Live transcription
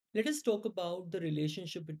Let us talk about the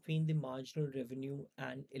relationship between the marginal revenue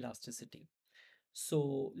and elasticity.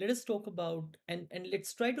 So let us talk about and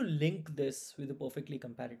let's try to link this with a perfectly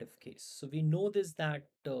comparative case. So we know this that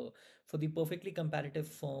for the perfectly comparative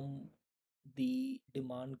firm, the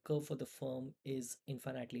demand curve for the firm is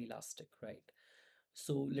infinitely elastic, right?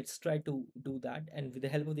 So let's try to do that, and with the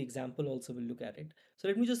help of the example also we'll look at it. So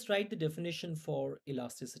let me just write the definition for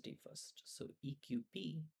elasticity first. So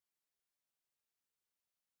EQP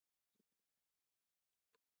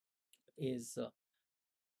is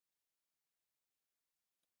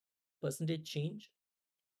percentage change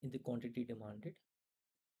in the quantity demanded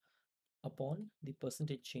upon the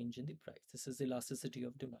percentage change in the price. This is elasticity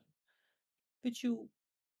of demand, which you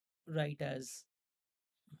write as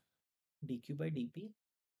dq by dp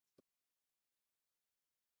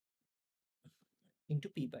into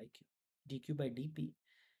p by q. dq by dp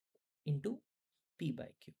into p by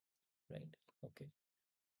q, right? Okay.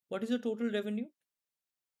 What is your total revenue?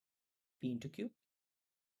 P into q.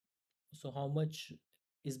 So how much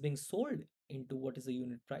is being sold into what is the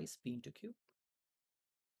unit price? P into q.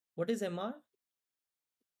 What is MR?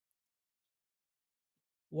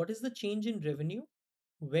 What is the change in revenue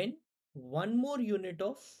when one more unit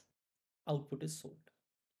of output is sold?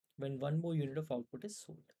 When one more unit of output is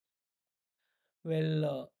sold.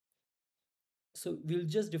 Well, so we'll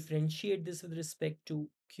just differentiate this with respect to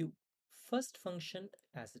q. First function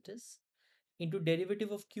as it is into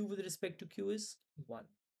derivative of q with respect to q is 1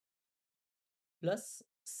 plus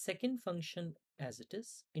second function as it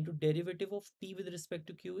is into derivative of p with respect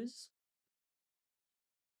to q is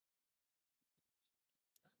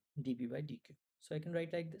dp by dq. So I can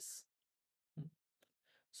write like this.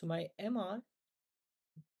 So my MR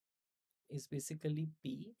is basically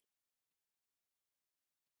p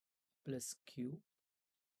plus q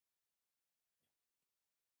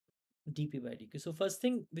dp by dq. So first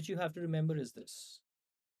thing which you have to remember is this.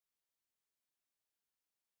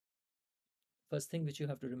 First thing which you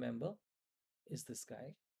have to remember is this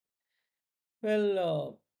guy.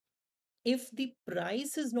 Well, if the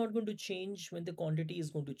price is not going to change when the quantity is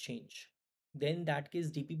going to change, then in that case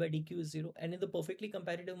dp by dq is 0. And in the perfectly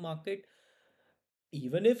competitive market,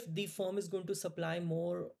 even if the firm is going to supply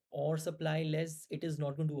more or supply less, it is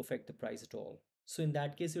not going to affect the price at all. So in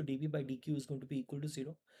that case, your dp by dq is going to be equal to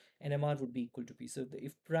 0 and mr would be equal to p. So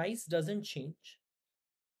if price doesn't change,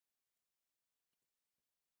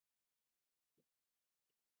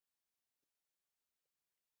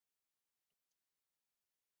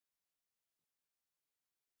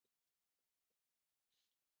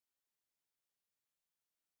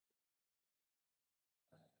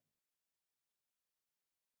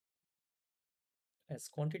 as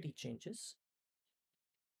quantity changes,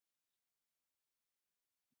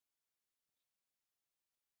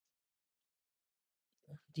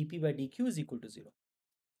 dp by dq is equal to 0.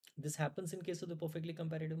 This happens in case of the perfectly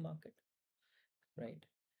competitive market, right?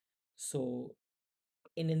 So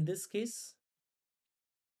in this case,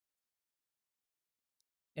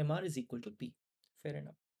 mr is equal to p. Fair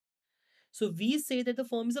enough. So we say that the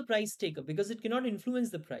firm is a price taker because it cannot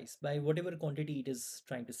influence the price by whatever quantity it is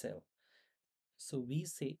trying to sell. So we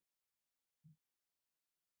say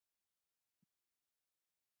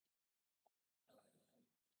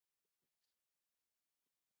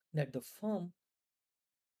that the firm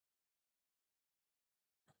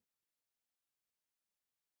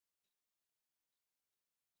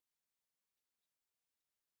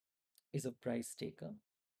is a price taker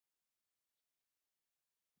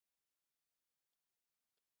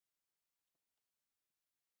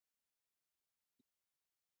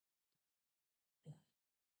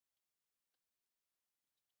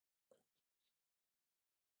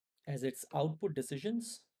as its output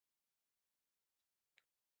decisions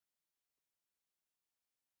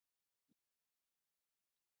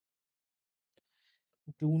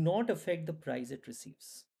do not affect the price it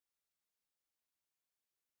receives.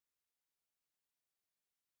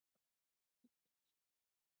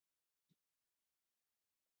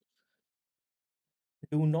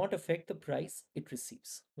 Do not affect the price it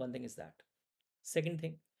receives. One thing is that. Second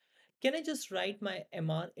thing, can I just write my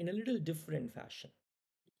MR in a little different fashion?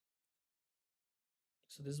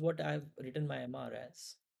 So this is what I've written my MR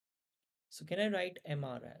as. So can I write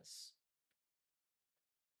MR as?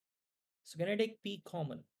 So can I take P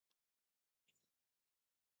common?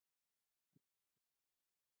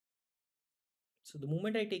 So the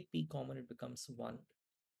moment I take P common, it becomes 1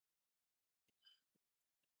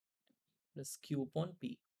 plus Q upon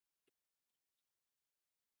P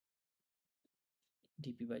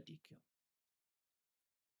dP by dQ.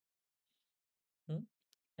 Hmm?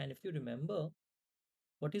 And if you remember,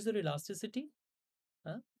 what is your elasticity?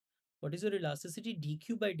 Huh? What is your elasticity?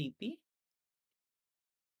 dq by dp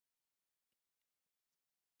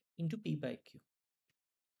into p by q.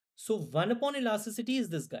 So 1 upon elasticity is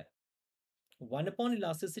this guy. 1 upon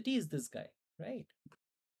elasticity is this guy, right?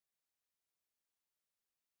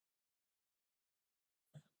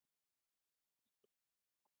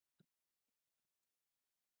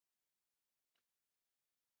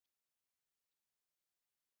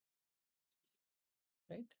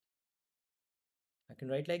 Right? I can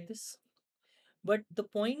write like this. But the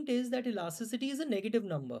point is that elasticity is a negative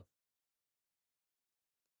number.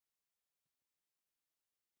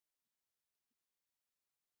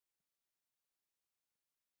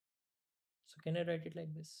 So can I write it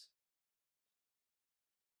like this?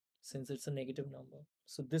 Since it's a negative number.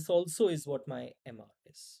 So this also is what my MR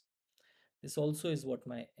is. This also is what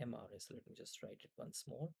my MR is. Let me just write it once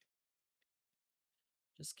more.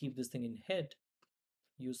 Just keep this thing in head,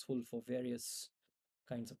 useful for various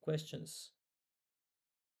kinds of questions.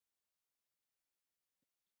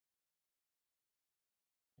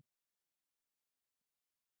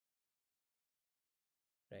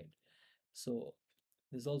 Right. So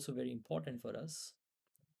this is also very important for us.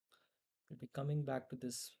 We'll be coming back to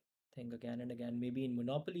this thing again and again, maybe in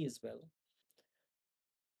Monopoly as well.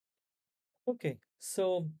 Okay,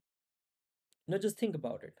 so now just think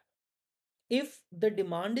about it. If the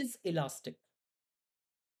demand is elastic,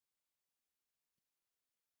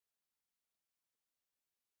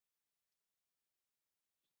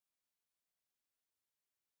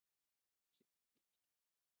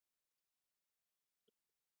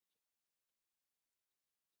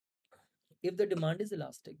 if the demand is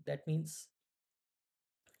elastic, that means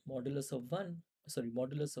modulus of 1, sorry,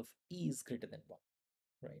 modulus of E is greater than 1,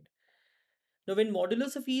 right? Now, when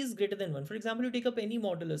modulus of E is greater than 1, for example, you take up any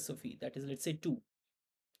modulus of E, that is, let's say 2.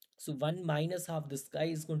 So 1 minus half, this guy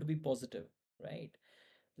is going to be positive, right?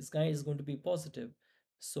 This guy is going to be positive.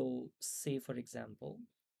 So say, for example,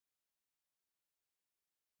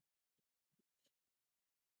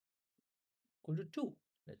 equal to 2,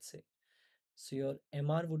 let's say. So your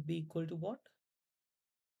MR would be equal to what?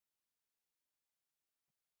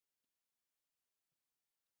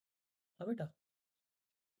 Ha, beta.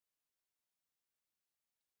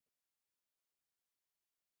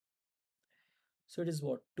 So it is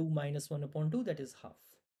what? 2 minus 1 upon 2, that is half.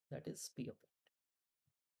 That is P upon.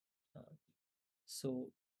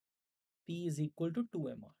 So P is equal to 2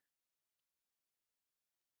 MR.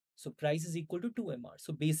 So price is equal to 2 MR.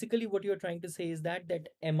 So basically what you're trying to say is that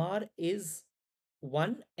MR is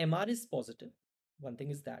 1, MR is positive. One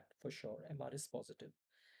thing is that for sure, MR is positive.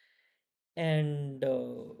 And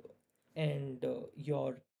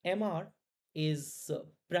your MR is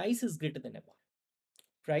price is greater than MR.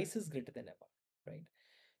 Price is greater than MR, right?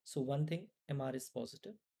 So one thing, MR is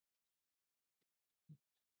positive.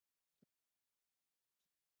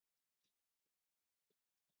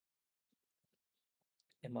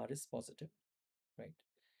 MR is positive, right?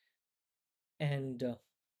 And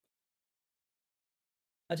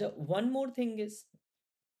acha, one more thing is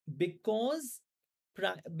because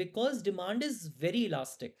because demand is very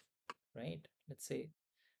elastic, right? Let's say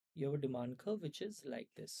you have a demand curve which is like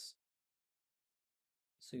this.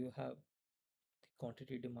 So you have the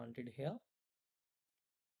quantity demanded here,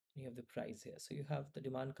 you have the price here. So you have the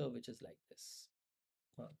demand curve which is like this.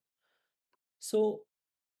 So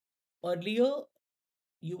earlier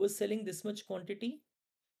you were selling this much quantity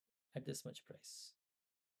at this much price,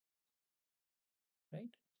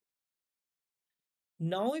 right?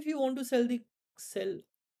 Now if you want to sell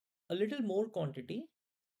a little more quantity,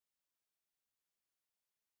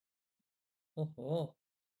 oh,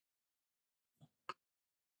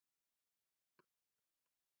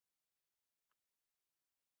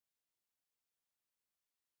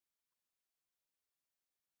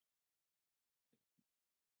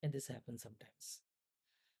 and this happens sometimes.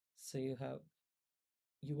 So you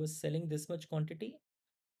were selling this much quantity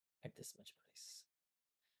at this much price.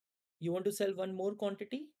 You want to sell one more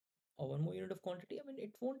quantity or one more unit of quantity, I mean,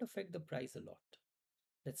 it won't affect the price a lot.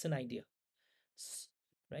 That's an idea,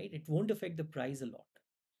 right? It won't affect the price a lot.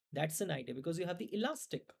 That's an idea because you have the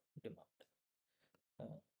elastic demand.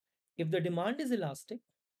 If the demand is elastic,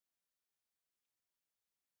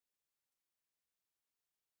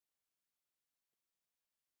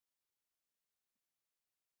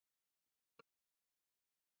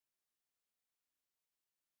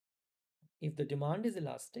 if the demand is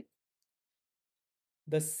elastic,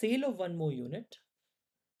 the sale of one more unit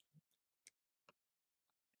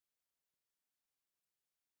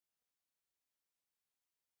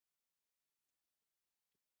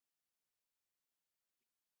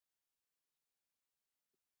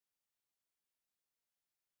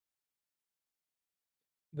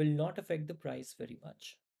will not affect the price very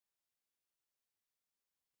much.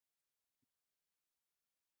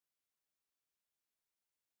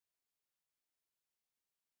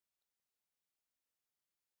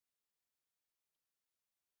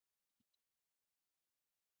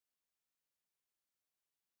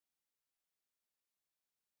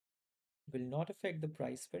 Will not affect the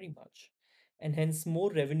price very much, and hence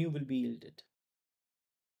more revenue will be yielded.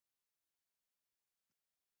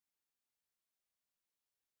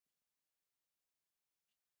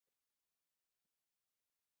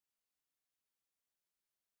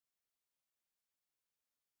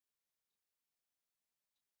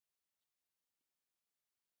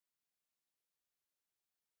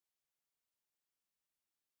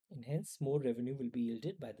 And hence more revenue will be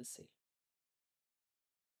yielded by the sale.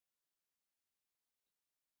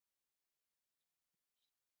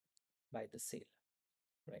 By the sale,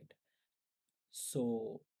 right?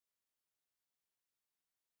 So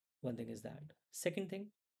one thing is that. Second thing,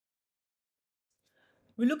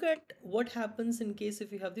 we look at what happens in case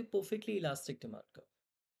if you have the perfectly elastic demand curve,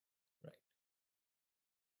 right?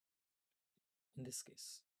 In this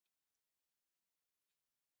case,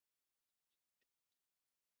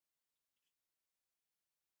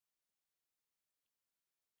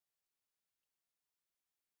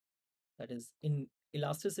 that is in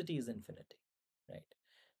elasticity is infinity, right?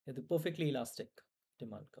 You have the perfectly elastic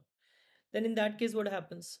demand curve. Then in that case, what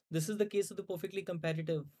happens? This is the case of the perfectly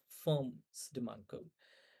competitive firm's demand curve.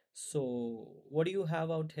 So what do you have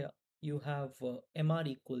out here? You have MR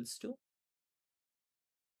equals to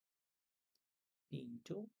P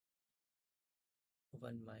into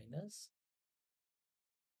 1 minus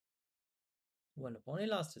 1 upon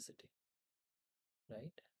elasticity,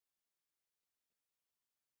 right?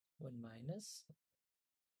 1 minus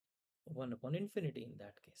 1 upon infinity in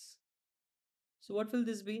that case. So what will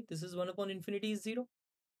this be? This is 1 upon infinity is 0.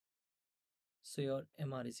 So your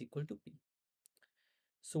MR is equal to P.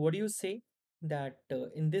 So what do you say? That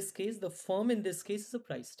in this case, the firm in this case is a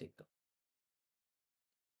price taker.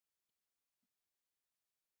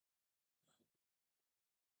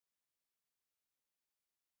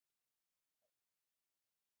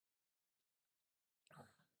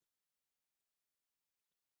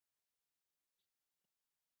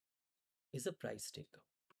 Is a price taker.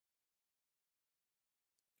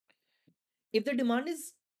 If the demand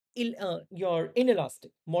is your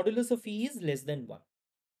inelastic, modulus of E is less than 1.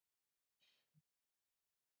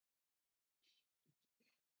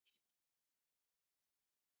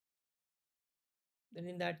 Then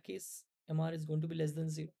in that case, MR is going to be less than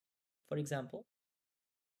 0. For example,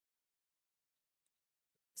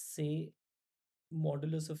 say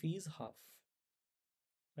modulus of E is half,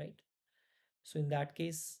 right? So in that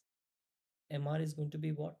case, MR is going to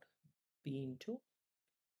be what? P into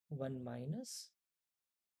 1 minus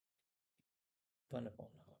 1 upon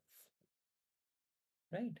half,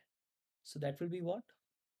 right? So that will be what?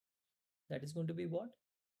 That is going to be what?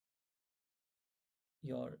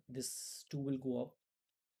 Your this 2 will go up.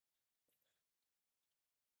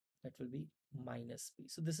 That will be minus P.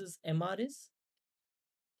 So this is MR is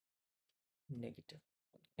negative.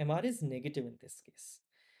 MR is negative in this case.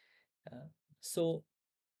 So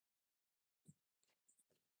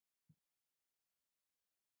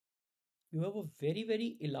you have a very,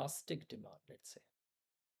 very elastic demand, let's say.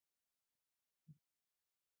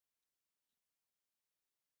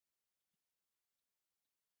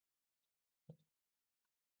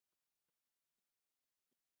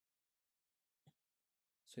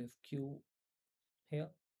 So you have Q here,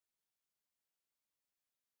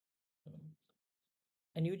 um,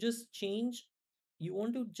 and you just change, you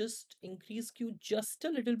want to just increase Q just a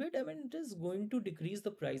little bit. I mean, it is going to decrease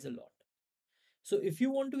the price a lot. So if you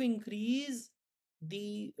want to increase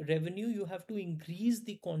the revenue, you have to increase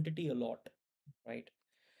the quantity a lot, right?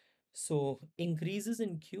 So increases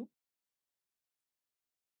in Q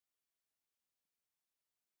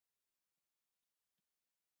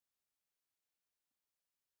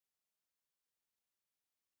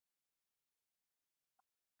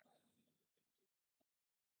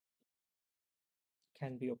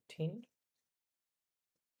can be obtained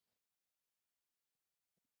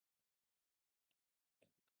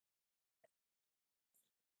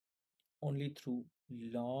only through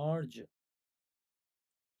large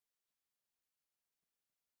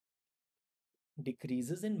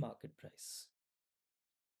decreases in market price.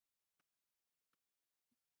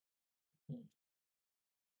 Hmm.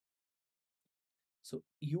 So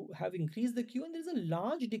you have increased the Q and there's a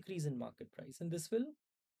large decrease in market price, and this will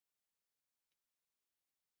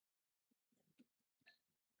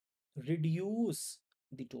reduce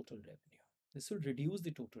the total revenue. This will reduce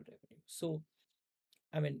the total revenue. So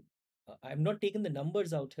I mean, I'm not taking the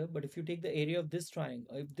numbers out here, but if you take the area of this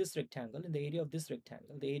triangle, if this rectangle, and the area of this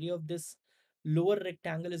rectangle, the area of this lower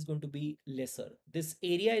rectangle is going to be lesser. This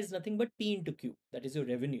area is nothing but P into Q. That is your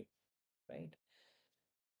revenue, right?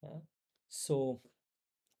 Yeah. So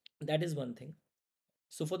that is one thing.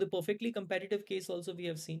 So for the perfectly competitive case also, we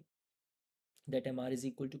have seen that MR is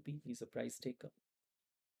equal to P. He's a price taker.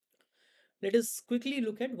 Let us quickly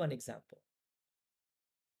look at one example.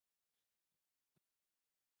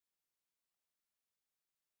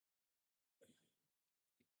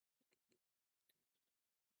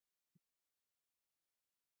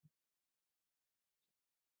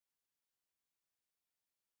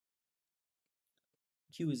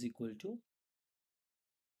 Q is equal to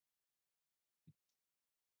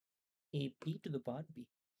AP to the power B.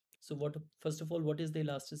 So what, first of all, what is the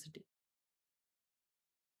elasticity?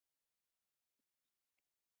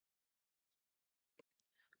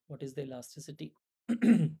 What is the elasticity?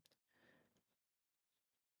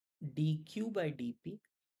 dq by dp,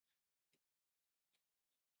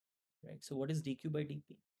 right? So what is dq by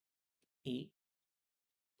dp? A,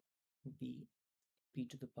 B, P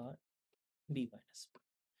to the power B minus P.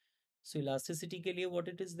 So elasticity के लिए what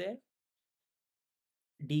it is there?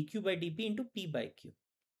 dq by dp into P by Q.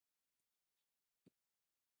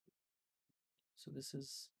 So this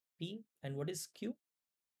is P, and what is Q?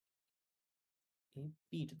 A,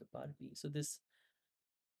 P to the power B. So this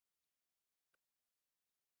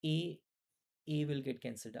A, A will get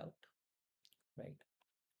cancelled out, right?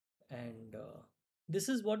 And this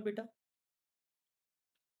is what, beta?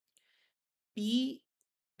 P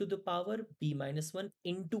to the power B minus 1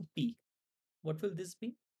 into P. What will this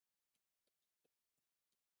be?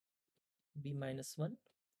 B minus 1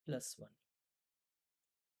 plus 1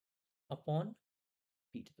 upon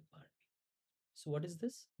P to the power B. So what is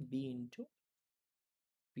this? B into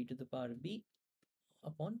P to the power B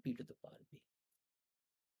upon P to the power B,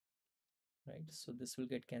 right? So this will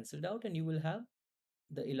get cancelled out, and you will have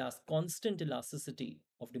the constant elasticity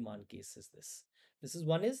of demand case is this. This is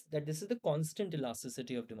one, is that this is the constant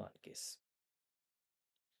elasticity of demand case.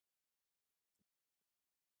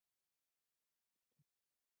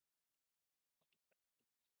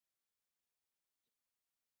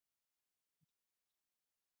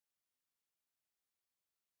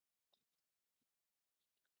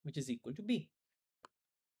 Which is equal to B.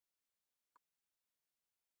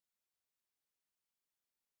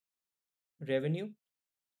 Revenue.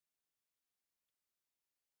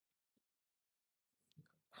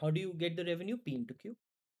 How do you get the revenue? P into Q.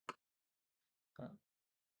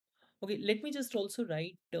 Okay, let me just also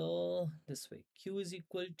write this way. Q is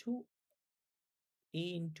equal to A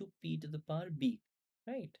into P to the power B,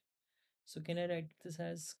 right? So can I write this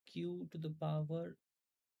as Q to the power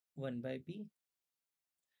 1 by B,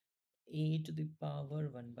 A to the power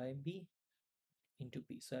 1 by B into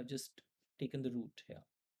P. So I've just taken the root here.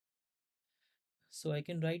 So I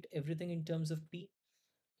can write everything in terms of P,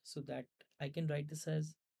 so that I can write this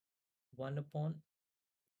as 1 upon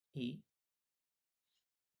A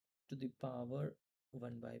to the power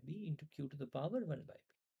 1 by B into Q to the power 1 by B.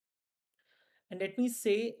 And let me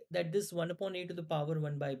say that this 1 upon A to the power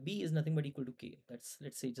 1 by B is nothing but equal to K. That's,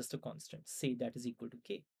 let's say, just a constant. Say that is equal to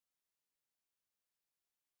K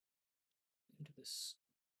into this.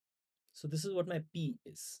 So this is what my P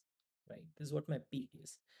is, right? This is what my P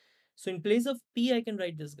is. So in place of P, I can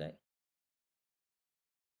write this guy.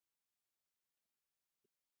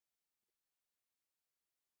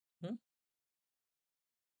 Hmm?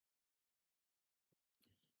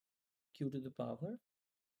 Q to the power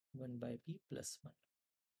 1 by B plus 1.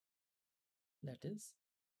 That is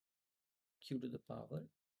Q to the power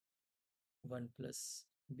 1 plus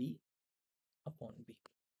B upon B,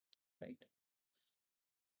 right?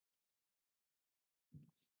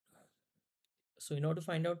 So in order to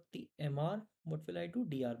find out the MR, what will I do?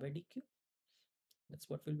 dr by dq. That's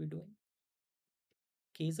what we'll be doing.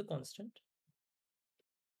 K is a constant.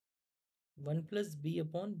 1 plus B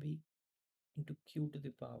upon B into Q to the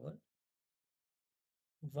power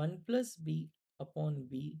 1 plus B upon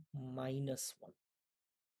B minus 1,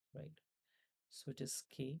 right? So it is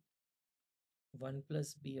K 1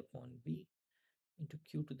 plus B upon B into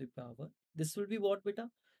Q to the power. This will be what, beta?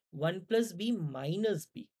 1 plus B minus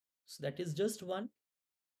B. So that is just 1.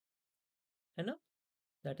 है ना?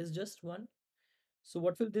 That is just 1. So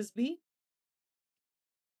what will this be?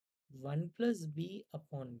 1 plus B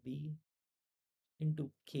upon B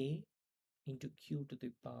into K into Q to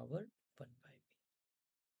the power 1 by B.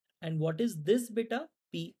 And what is this, beta?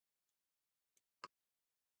 P.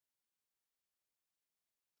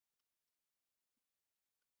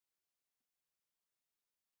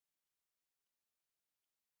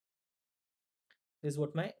 This is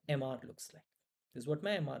what my MR looks like. This is what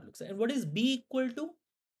my MR looks like. And what is B equal to?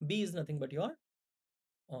 B is nothing but your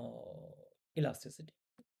elasticity.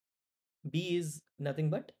 B is nothing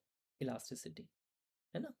but elasticity.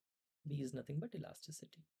 है ना? B is nothing but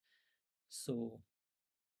elasticity. So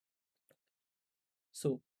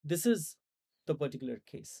this is the particular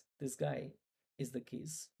case. This guy is the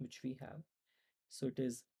case which we have. So it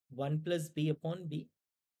is 1 plus B upon B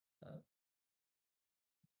uh,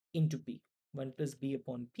 into P. 1 plus B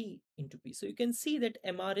upon P into P. So you can see that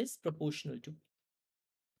MR is proportional to P.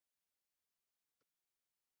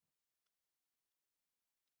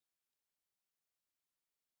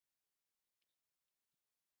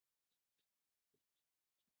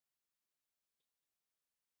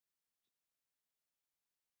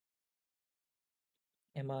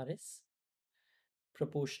 MR is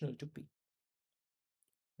proportional to P,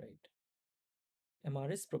 right?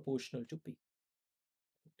 MR is proportional to P.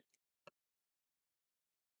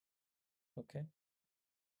 Okay.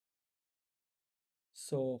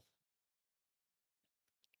 So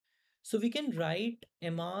we can write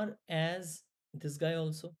MR as this guy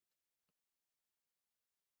also.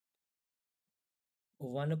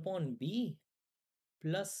 1 upon B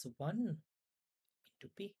plus 1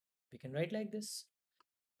 into P. We can write like this.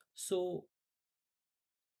 So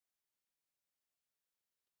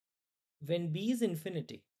when B is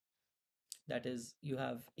infinity, that is, you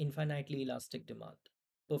have infinitely elastic demand,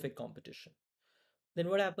 perfect competition, then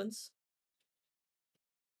what happens?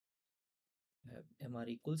 You have MR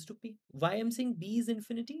equals to P. Why I'm saying B is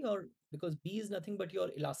infinity? Or because B is nothing but your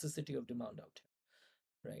elasticity of demand out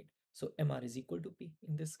here, right? So MR is equal to P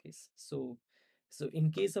in this case. So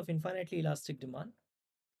in case of infinitely elastic demand,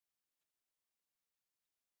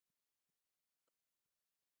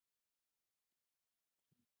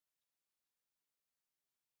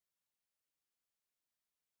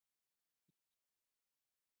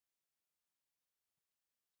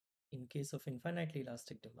 in case of infinitely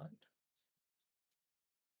elastic demand,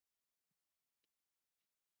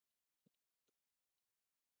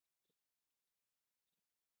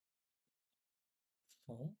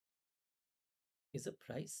 firm is a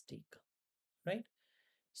price taker, right?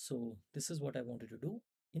 So this is what I wanted to do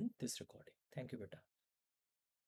in this recording. Thank you, Beta.